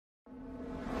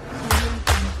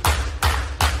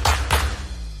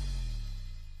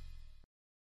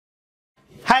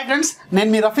Hi friends, నేను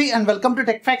మీ Rafi and welcome to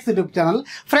టెక్ఫాక్స్ YouTube channel.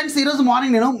 Friends, ఈరోజు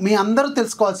morning నేను మీ అందరూ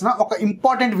తెలుసుకోవాల్సిన ఒక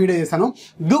ఇంపార్టెంట్ వీడియో చేశాను.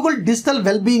 గూగుల్ డిజిటల్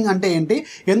వెల్బీయింగ్ అంటే ఏంటి,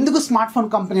 ఎందుకు స్మార్ట్ ఫోన్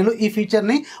కంపెనీలు ఈ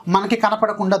ఫీచర్ని మనకి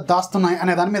కనపడకుండా దాస్తున్నాయి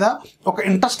అనే దాని మీద ఒక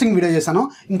ఇంట్రెస్టింగ్ వీడియో చేశాను.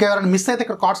 ఇంకా ఎవరైనా మిస్ అయితే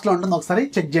ఇక్కడ కార్డ్స్లో ఉంటుంది, ఒకసారి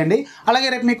చెక్ చేయండి. అలాగే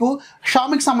రేపు మీకు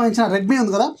షామీకి సంబంధించిన రెడ్మీ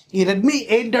ఉంది కదా, ఈ రెడ్మీ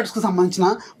 8కి సంబంధించిన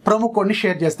ప్రోమో కోడ్ని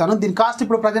షేర్ చేస్తాను. దీని కాస్ట్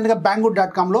ఇప్పుడు ప్రజెంట్గా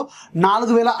Banggood.comలో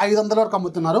 4500 వరకు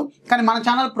అమ్ముతున్నారు. కానీ మన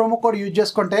ఛానల్ ప్రోమో కోడ్ యూజ్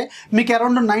చేసుకుంటే మీకు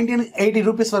అరౌండ్ 1980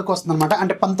 రూపీస్ వరకు వస్తుంది అనమాట.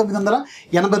 అంటే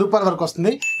 1980 రూపాయల వరకు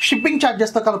వస్తుంది. షిప్పింగ్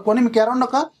ఛార్జెస్తో కలుపుకొని మీకు అరౌండ్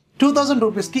ఒక 2000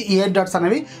 రూపీస్కి ఈ 8 డాట్స్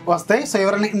అనేవి వస్తాయి. సో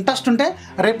ఎవరైనా ఇంట్రెస్ట్ ఉంటే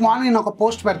రేపు మార్నింగ్ నేను ఒక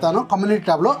పోస్ట్ పెడతాను కమ్యూనిటీ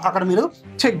ట్యాబ్లో, అక్కడ మీరు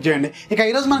చెక్ చేయండి. ఇక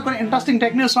ఈరోజు మనకు కొన్ని ఇంట్రెస్టింగ్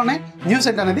టెక్ న్యూస్ ఉన్నాయి. న్యూస్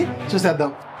ఏంటనేది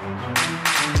చూసేద్దాం.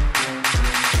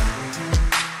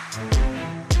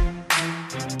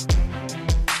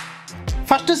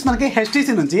 ఫస్ట్ మనకి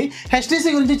హెచ్టీసీ నుంచి. హెచ్టీసీ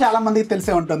గురించి చాలా మందికి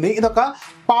తెలిసే ఉంటుంది. ఇది ఒక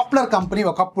పాపులర్ కంపెనీ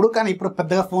ఒకప్పుడు, కానీ ఇప్పుడు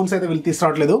పెద్దగా ఫోన్స్ అయితే వీళ్ళు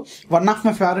తీసుకురావట్లేదు. One of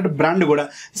my favourite brand కూడా.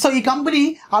 సో ఈ కంపెనీ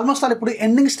ఆల్మోస్ట్ ఆల్ ఇప్పుడు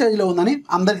ఎండింగ్ స్టేజ్లో ఉందని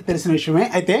అందరికీ తెలిసిన విషయమే.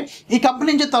 అయితే ఈ కంపెనీ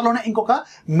నుంచి త్వరలోనే ఇంకొక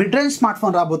మిడ్ రేంజ్ స్మార్ట్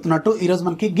ఫోన్ రాబోతున్నట్టు ఈరోజు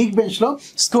మనకి గీక్ బెంచ్లో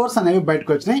స్కోర్స్ అనేవి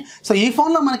బయటకు వచ్చినాయి. సో ఈ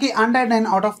ఫోన్లో మనకి Android 9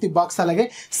 out of the box, అలాగే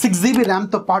 6GB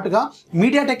ర్యామ్తో పాటుగా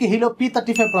మీడియాటెక్ హీలో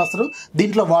P35 ప్రాసెసర్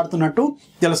దీంట్లో వాడుతున్నట్టు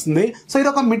తెలుస్తుంది. సో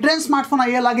ఇది ఒక మిడ్ రేంజ్ స్మార్ట్ ఫోన్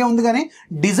అయ్యేలాగే ఉంది, కానీ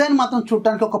డిజైన్ మాత్రం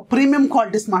చూడడానికి ఒక ప్రీమియం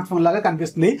క్వాలిటీ స్మార్ట్ ఫోన్ లాగా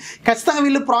కనిపిస్తుంది. ఖచ్చితంగా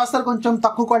వీళ్ళు ప్రాసెసర్ కొంచెం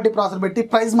తక్కువ క్వాలిటీ ప్రాసెసర్ పెట్టి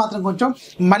ప్రైస్ మాత్రం కొంచెం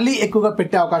మళ్ళీ ఎక్కువగా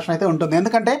పెట్టే అవకాశం అయితే ఉంటుంది.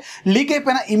 ఎందుకంటే లీక్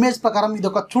అయిపోయిన ఇమేజ్ ప్రకారం ఇది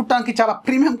ఒక చూడటానికి చాలా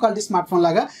ప్రీమియం క్వాలిటీ స్మార్ట్ ఫోన్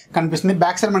లాగా కనిపిస్తుంది.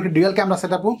 బ్యాక్ సైడ్ మనకి డ్యూయల్ కెమెరా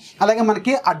సెటప్, అలాగే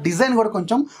మనకి ఆ డిజైన్ కూడా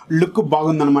కొంచెం లుక్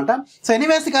బాగుందన్నమాట. సో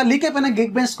ఎనీవేస్, ఇక లీక్ అయిపోయిన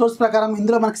గీక్ బెంచ్ స్కోర్స్ ప్రకారం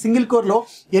ఇందులో మనకి సింగిల్ కోర్లో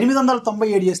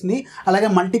 897 చేసింది, అలాగే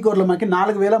మల్టీ కోర్లో మనకి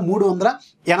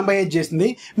 4385 చేసింది.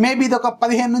 మేబీ ఇది ఒక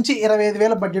 15 నుంచి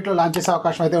 25,000 బడ్జెట్లో లాంచ్ చేసే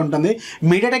అవకాశం అయితే ఉంటుంది.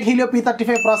 మీడియాటెక్ హీలో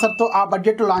P35 ప్రాసెసర్తో ఆ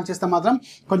బడ్జెట్లో లాంచ్ చేస్తే మాత్రం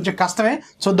కొంచెం కష్టమే.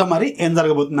 చూద్దాం మరి ఏం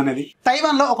జరగబోతుంది అనేది.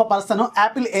 తైవాన్లో ఒక person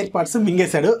Apple AirPods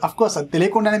మింగేశాడు. Of course అది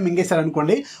తెలియకుండానే మింగేశాడు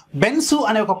అనుకోండి. బెన్సు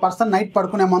అనే ఒక పర్సన్ నైట్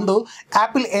పడుకునే ముందు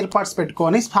యాపిల్ ఎయిర్పాడ్స్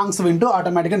పెట్టుకొని సాంగ్స్ వింటూ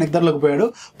ఆటోమేటిక్గా నిద్రలోకి పోయాడు.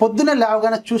 పొద్దున్నే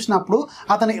లేవగానే చూసినప్పుడు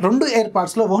అతని 2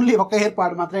 ఎయిర్పాడ్స్లో ఓన్లీ ఒక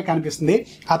ఎయిర్పాడ్ మాత్రమే కనిపిస్తుంది.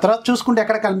 ఆ తర్వాత చూసుకుంటే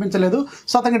ఎక్కడ కనిపించలేదు.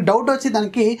 సో అతనికి డౌట్ వచ్చి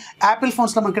దానికి యాపిల్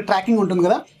ఫోన్స్లో మనకి ట్రాకింగ్ ఉంటుంది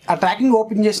కదా, ఆ ట్రాకింగ్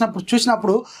ఓపెన్ చేసినప్పుడు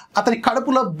చూసినప్పుడు అతని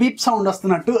కడుపులో బీప్ సౌండ్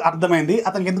వస్తున్నట్టు అర్థమైంది.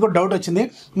 అతనికి ఎందుకో డౌట్ వచ్చింది.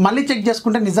 మళ్ళీ చెక్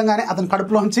చేసుకుంటే నిజంగానే అతని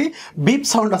కడుపులోంచి బీప్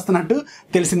సౌండ్ వస్తున్నట్టు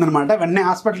తెలిసిందనమాట. వెంటనే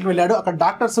హాస్పిటల్కి వెళ్ళాడు. అక్కడ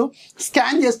డాక్టర్స్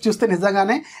స్కాన్ చేసి చూస్తే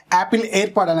నిజంగానే యాపిల్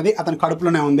ఎయిర్పాడ్ అనేది అతని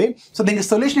కడుపులోనే ఉంది. సో దీనికి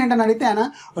సొల్యూషన్ ఏంటని అడిగితే ఆయన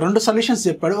 2 సొల్యూషన్స్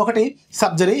చెప్పాడు. ఒకటి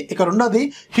సర్జరీ, ఇక రెండోది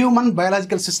హ్యూమన్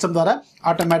బయాలజికల్ సిస్టమ్ ద్వారా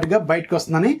ఆటోమేటిక్గా బయటకు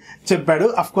వస్తుందని చెప్పాడు.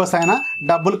 అఫ్ కోర్స్ ఆయన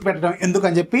డబ్బులకు పెట్టడం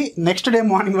ఎందుకని చెప్పి నెక్స్ట్ డే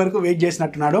మార్నింగ్ వరకు వెయిట్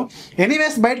చేసినట్టున్నాడు.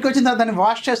 ఎనీవేస్, బయటకు వచ్చిన తర్వాత దాన్ని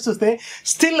వాష్ చేసి చూస్తే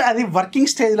స్టిల్ అది వర్కింగ్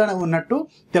స్టేజ్లోనే ఉన్నట్టు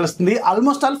తెలుస్తుంది.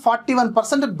 ఆల్మోస్ట్ ఆల్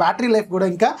 41% బ్యాటరీ లైఫ్ కూడా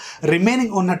ఇంకా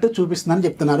రిమైనింగ్ ఉన్నట్టు చూపిస్తుందని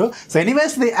చెప్తున్నారు. సో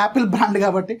ఎనీవేస్, ఇది యాపిల్ బ్రాండ్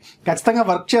కాబట్టి ఖచ్చితంగా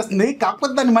వర్క్ చేస్తుంది.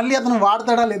 కాకపోతే దాన్ని మళ్ళీ అతను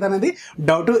వాడతాడా లేదనేది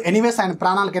డౌట్. ఎనీవేస్, ఆయన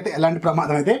ప్రాణాలకైతే ఎలాంటి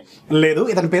ప్రమాదం అయితే లేదు.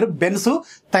 ఇతని పేరు బెన్సు,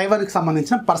 తైవాన్కి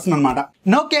సంబంధించిన పర్సన్ అనమాట.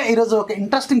 నోకియా ఈరోజు ఒక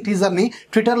ఇంట్రెస్టింగ్ టీజర్ని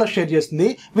ట్విట్టర్లో షేర్ చేస్తుంది.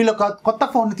 వీళ్ళు ఒక కొత్త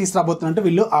ఫోన్ని తీసుకురాబోతున్నట్టు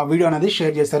వీళ్ళు ఆ వీడియో అనేది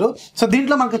షేర్ చేశారు. సో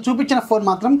దీంట్లో మనకి చూపించిన ఫోన్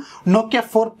మాత్రం Nokia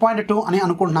 4.2 అని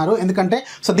అనుకుంటున్నారు. ఎందుకంటే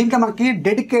సో దీంట్లో మనకి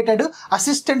డెడికేటెడ్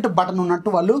అసిస్టెంట్ బటన్ ఉన్నట్టు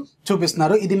వాళ్ళు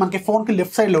చూపిస్తున్నారు. ఇది మనకి ఫోన్కి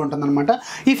లెఫ్ట్ సైడ్లో ఉంటుంది అనమాట.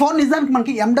 ఈ ఫోన్ నిజానికి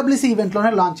మనకి MWC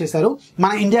ఈవెంట్లోనే లాంచ్ చేశారు.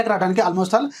 మన ఇండియాకి రావడానికి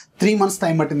ఆల్మోస్ట్ ఆల్ 3 months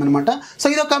టైం పట్టింది అనమాట. సో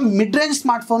ఇది ఒక మిడ్ రేంజ్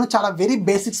స్మార్ట్ ఫోన్, చాలా వెరీ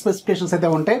బేసిక్ స్పెసిఫికేషన్స్ అయితే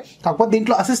ఉంటాయి. కాకపోతే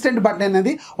దీంట్లో అసిస్టెంట్ బటన్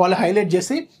అనేది వాళ్ళు హైలైట్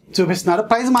చేసి చూపిస్తున్నారు.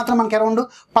 ప్రైస్ మాత్రం మనకి అరౌండ్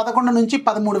 11 నుంచి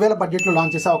 13,000 బడ్జెట్లో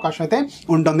లాంచ్ చేసే అవకాశం అయితే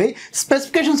ఉంటుంది.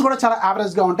 స్పెసిఫికేషన్స్ కూడా చాలా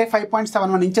యావరేజ్గా ఉంటాయి.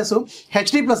 5.71 ఇంచెస్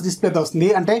HD+ డిస్ప్లేతో వస్తుంది.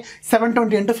 అంటే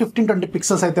 720 x 1520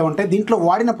 పిక్సెల్స్ అయితే ఉంటాయి. దీంట్లో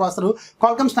వాడిన ప్రాసెసర్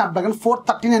Qualcomm Snapdragon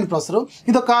 439 ప్రాసెసర్.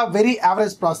 ఇది ఒక వెరీ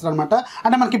యావరేజ్ ప్రాసెసర్ అనమాట.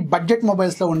 అంటే మనకి బడ్జెట్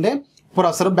మొబైల్స్లో ఉండే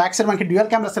ప్రాసెసర్. బ్యాక్ సైడ్ మనకి డ్యూయల్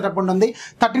కెమెరా సెటప్ ఉంటుంది.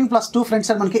 13+2 ఫ్రంట్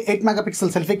సైడ్ మనకి 8 MP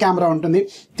సెల్ఫీ కెమెరా ఉంటుంది.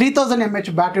 3000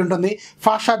 mAh బ్యాటరీ ఉంటుంది.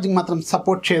 ఫాస్ట్ ఛార్జింగ్ మాత్రం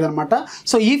సపోర్ట్ చేయదనమాట.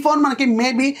 సో ఈ ఫోన్ మనకి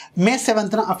మేబీ May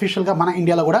 7th అఫీషియల్గా మన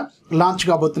ఇండియాలో కూడా లాంచ్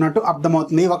కాబోతున్నట్టు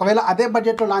అర్థమవుతుంది. ఒకవేళ అదే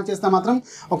బడ్జెట్లో లాంచ్ చేస్తే మాత్రం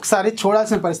ఒకసారి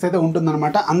చూడాల్సిన పరిస్థితి అయితే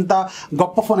ఉంటుందన్నమాట. అంత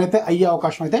గొప్ప ఫోన్ అయితే అయ్యే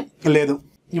అవకాశం అయితే లేదు.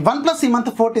 OnePlus ఈ మంత్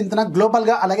 14th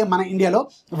గ్లోబల్గా అలాగే మన ఇండియాలో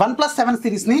OnePlus 7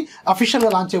 సిరీస్ని అఫీషియల్గా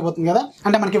లాంచ్ చేయబోతుంది కదా.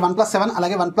 అంటే మనకి OnePlus 7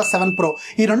 అలాగే OnePlus 7 Pro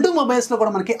ఈ 2 మొబైల్స్లో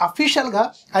కూడా మనకి అఫీషియల్గా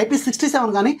IP67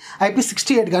 కానీ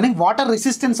IP68 కానీ వాటర్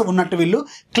రెసిస్టెన్స్ ఉన్నట్టు వీళ్ళు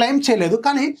క్లెయిమ్ చేయలేదు.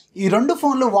 కానీ ఈ 2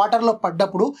 ఫోన్లు వాటర్లో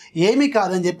పడ్డప్పుడు ఏమీ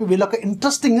కాదని చెప్పి వీళ్ళు ఒక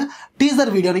ఇంట్రెస్టింగ్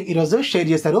టీజర్ వీడియోని ఈరోజు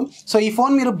షేర్ చేశారు. సో ఈ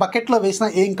ఫోన్ మీరు బకెట్లో వేసినా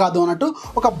ఏం కాదు అన్నట్టు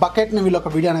ఒక బకెట్ని వీళ్ళు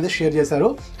ఒక వీడియో అనేది షేర్ చేశారు.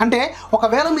 అంటే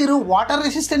ఒకవేళ మీరు వాటర్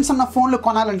రెసిస్టెన్స్ ఉన్న ఫోన్లు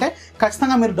కొనాలంటే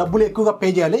ఖచ్చితంగా మీరు డబ్బులు ఎక్కువగా పే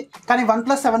చేయాలి. కానీ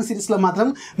OnePlus 7 సిరీస్లో మాత్రం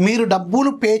మీరు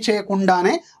డబ్బులు పే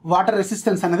చేయకుండానే వాటర్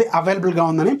రెసిస్టెన్స్ అనేది అవైలబుల్గా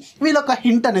ఉందని వీళ్ళు ఒక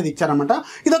హింట్ అనేది ఇచ్చారనమాట.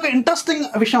 ఇది ఒక ఇంట్రెస్టింగ్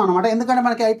విషయం అనమాట. ఎందుకంటే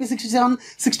మనకి IP67,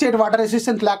 68 వాటర్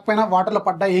రెసిస్టెంట్ లేకపోయినా వాటర్లో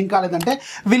పడ్డా ఏం కాలేదంటే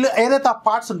వీళ్ళు ఏదైతే ఆ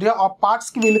పార్ట్స్ ఉంటాయో ఆ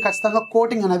పార్ట్స్కి వీళ్ళు ఖచ్చితంగా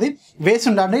కోటింగ్ అనేది వేసి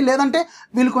ఉండాలి, లేదంటే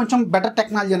వీళ్ళు కొంచెం బెటర్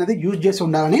టెక్నాలజీ అనేది యూజ్ చేసి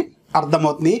ఉండాలని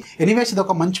అర్థమవుతుంది. ఎనీవేస్ ఇది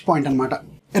ఒక మంచి పాయింట్ అనమాట.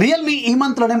 రియల్మీ ఈ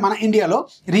మంత్లోనే మన ఇండియాలో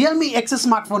Realme X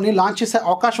స్మార్ట్ ఫోన్ని లాంచ్ చేసే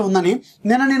అవకాశం ఉందని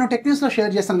నేను టెక్ న్యూస్లో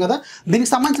షేర్ చేశాను కదా. దీనికి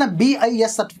సంబంధించిన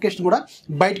BIS సర్టిఫికేషన్ కూడా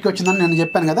బయటకు వచ్చిందని నేను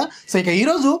చెప్పాను కదా. సో ఇక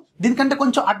ఈరోజు దీనికంటే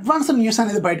కొంచెం అడ్వాన్స్డ్ న్యూస్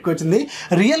అనేది బయటకు వచ్చింది.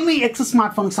 Realme X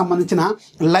స్మార్ట్ ఫోన్కి సంబంధించిన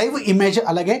లైవ్ ఇమేజ్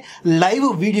అలాగే లైవ్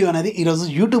వీడియో అనేది ఈరోజు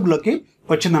యూట్యూబ్లోకి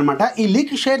వచ్చిందనమాట. ఈ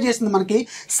లీక్ షేర్ చేసింది మనకి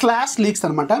స్లాష్ లీక్స్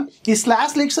అనమాట. ఈ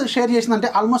స్లాష్ లీక్స్ షేర్ చేసిందంటే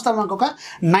ఆల్మోస్ట్ మనకు ఒక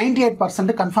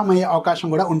 98% కన్ఫర్మ్ అయ్యే అవకాశం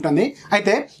కూడా ఉంటుంది.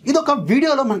 అయితే ఇది ఒక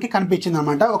వీడియోలో మనకి కనిపించింది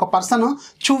అనమాట. ఒక పర్సన్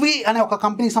చువి అనే ఒక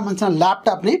కంపెనీకి సంబంధించిన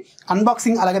ల్యాప్టాప్ని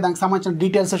అన్బాక్సింగ్ అలాగే దానికి సంబంధించిన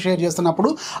డీటెయిల్స్ షేర్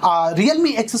చేస్తున్నప్పుడు ఆ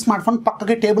Realme X స్మార్ట్ ఫోన్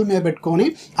పక్కకి టేబుల్ మీద పెట్టుకొని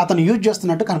అతను యూజ్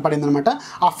చేస్తున్నట్టు కనపడింది అనమాట.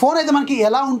 ఆ ఫోన్ అయితే మనకి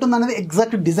ఎలా ఉంటుంది అనేది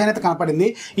ఎగ్జాక్ట్ డిజైన్ అయితే కనపడింది.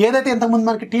 ఏదైతే ఇంతకుముందు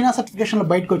మనకి టీనా సర్టిఫికేషన్లో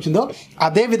బయటకు వచ్చిందో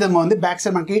అదే విధంగా ఉంది. బ్యాక్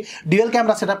సైడ్ మనకి డ్యూయల్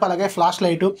కెమెరా సెటప్ అలాగే ఫ్లాష్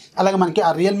లైట్ అలాగే మనకి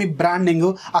ఆ Realme బ్రాండింగ్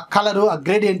ఆ కలరు ఆ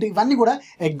గ్రేడియంట్ ఇవన్నీ కూడా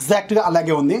ఎగ్జాక్ట్గా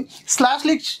అలాగే ఉంది. స్లాష్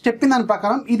లీక్ చెప్పిన దాని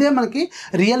ప్రకారం ఇదే మనకి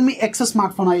Realme X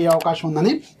స్మార్ట్ ఫోన్ అయ్యే అవకాశం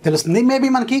ఉందని తెలుస్తుంది.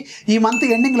 మేబీ మనకి ఈ మంత్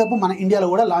ఎండింగ్ లోపు మన ఇండియాలో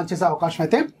కూడా లాంచ్ చేసే అవకాశం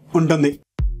అయితే ఉంటుంది.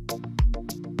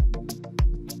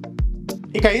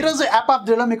 ఇక ఈరోజు యాప్ ఆఫ్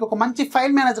డే లో మీకు ఒక మంచి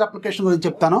ఫైల్ మేనేజర్ అప్లికేషన్ గురించి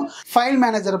చెప్తాను. File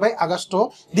manager by అగస్టో.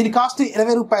 దీని కాస్ట్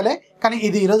 20 రూపాయలే, కానీ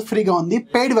ఇది ఈరోజు ఫ్రీగా ఉంది.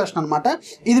 పెయిడ్ వెర్షన్ అనమాట.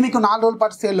 ఇది మీకు 4 రోజుల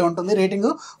పాటు సేల్లో ఉంటుంది. రేటింగ్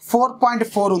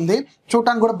 4.4 ఉంది.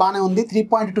 చూడటానికి కూడా బాగానే ఉంది.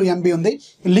 3.2 MB ఉంది.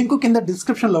 లింక్ కింద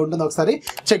డిస్క్రిప్షన్లో ఉంటుంది, ఒకసారి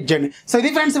చెక్ చేయండి. సో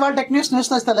ఇది ఫ్రెండ్స్ ఇవాళ టెక్ న్యూస్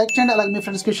నచ్చితే లైక్ చేయండి, అలాగే మీ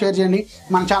ఫ్రెండ్స్కి షేర్ చేయండి.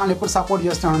 మన ఛానల్ ఎప్పుడు సపోర్ట్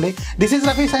చేస్తామండి. This is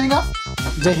Rafi signing off.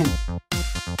 జై హింద్.